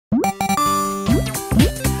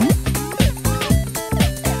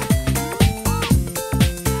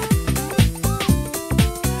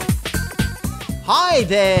Hey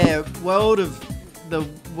there, world of the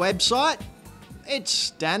website. It's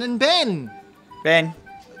Dan and Ben. Ben.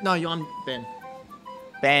 No, I'm Ben.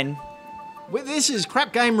 Ben. This is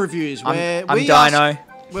Crap Game Reviews, where I'm we Dino.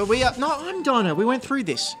 I'm Dino. We went through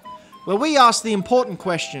this. Where we ask the important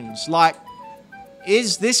questions, like,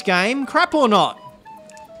 is this game crap or not?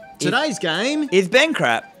 Today's game... Is Ben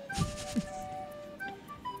crap?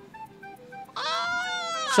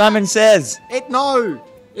 Simon says. No.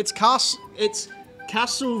 It's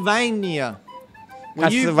Castlevania.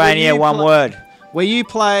 Castlevania, one word. Where you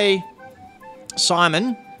play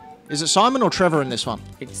Simon. Is it Simon or Trevor in this one?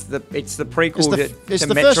 It's the prequel to the first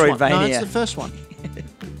one. Metroidvania. No, it's the first one.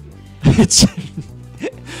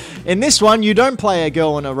 In this one, you don't play a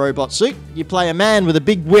girl in a robot suit. You play a man with a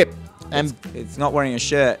big whip. And it's not wearing a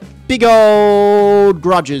shirt. Big old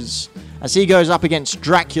grudges as he goes up against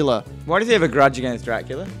Dracula. Why does he have a grudge against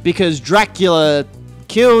Dracula? Because Dracula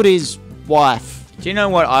killed his wife. Do you know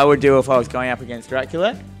what I would do if I was going up against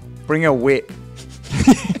Dracula? Bring a whip.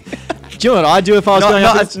 Do you know what I'd do if I was going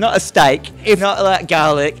up against... Not a steak, not like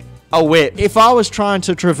garlic, a whip. If I was trying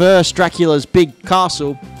to traverse Dracula's big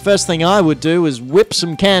castle, first thing I would do is whip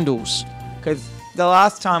some candles. Because the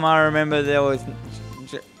last time I remember there was...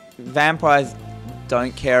 Vampires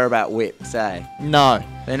don't care about whips, eh? No.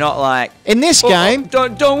 They're not like... In this game...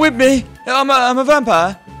 Don't whip me! I'm a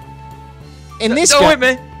vampire! Don't whip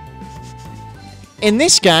me! In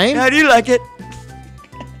this game... How do you like it?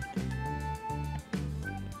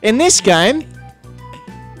 In this game...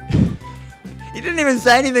 You didn't even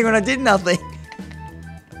say anything when I did nothing.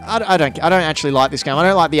 I don't actually like this game. I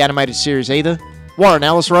don't like the animated series either. Warren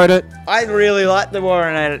Ellis wrote it. I really like the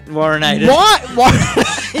Warrenated. Why?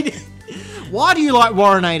 Why do you like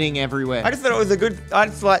Warrenating everywhere? I just thought it was I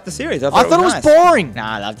just liked the series. I thought it was nice. boring.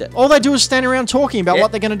 Nah, I loved it. All they do is stand around talking about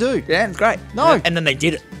what they're going to do. Yeah, it's great. No. And then they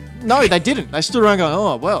did it. No, they didn't. They stood around going,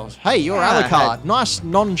 oh, well, hey, you're Alucard. Nice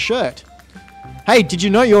non-shirt. Hey, did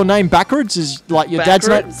you know your name backwards is like your dad's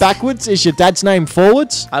name backwards is your dad's name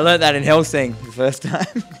forwards? I learned that in Helsing the first time.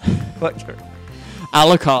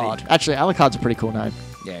 Alucard. Actually, Alucard's a pretty cool name.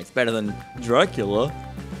 Yeah, it's better than Dracula.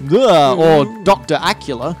 Or Dr.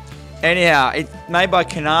 Acula. Anyhow, it's made by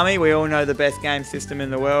Konami. We all know the best game system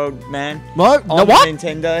in the world, man. What? On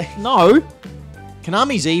Nintendo. No.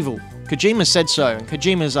 Konami's evil. Kojima said so, and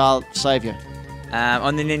Kojima's our savior.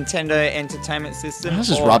 On the Nintendo Entertainment System. This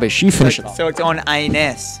is rubbish. You finish it off. So it's on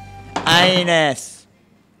NES. NES.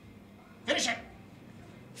 Finish it.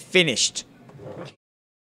 Finished.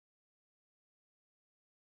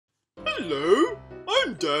 Hello,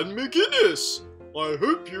 I'm Dan McGuinness. I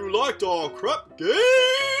hope you liked our crap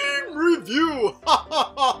game review.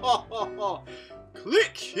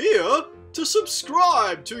 Click here to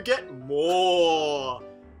subscribe to get more.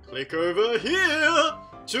 Click over here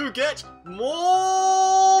to get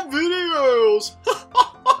more videos.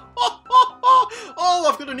 Oh,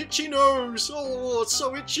 I've got an itchy nose. Oh, it's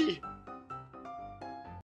so itchy.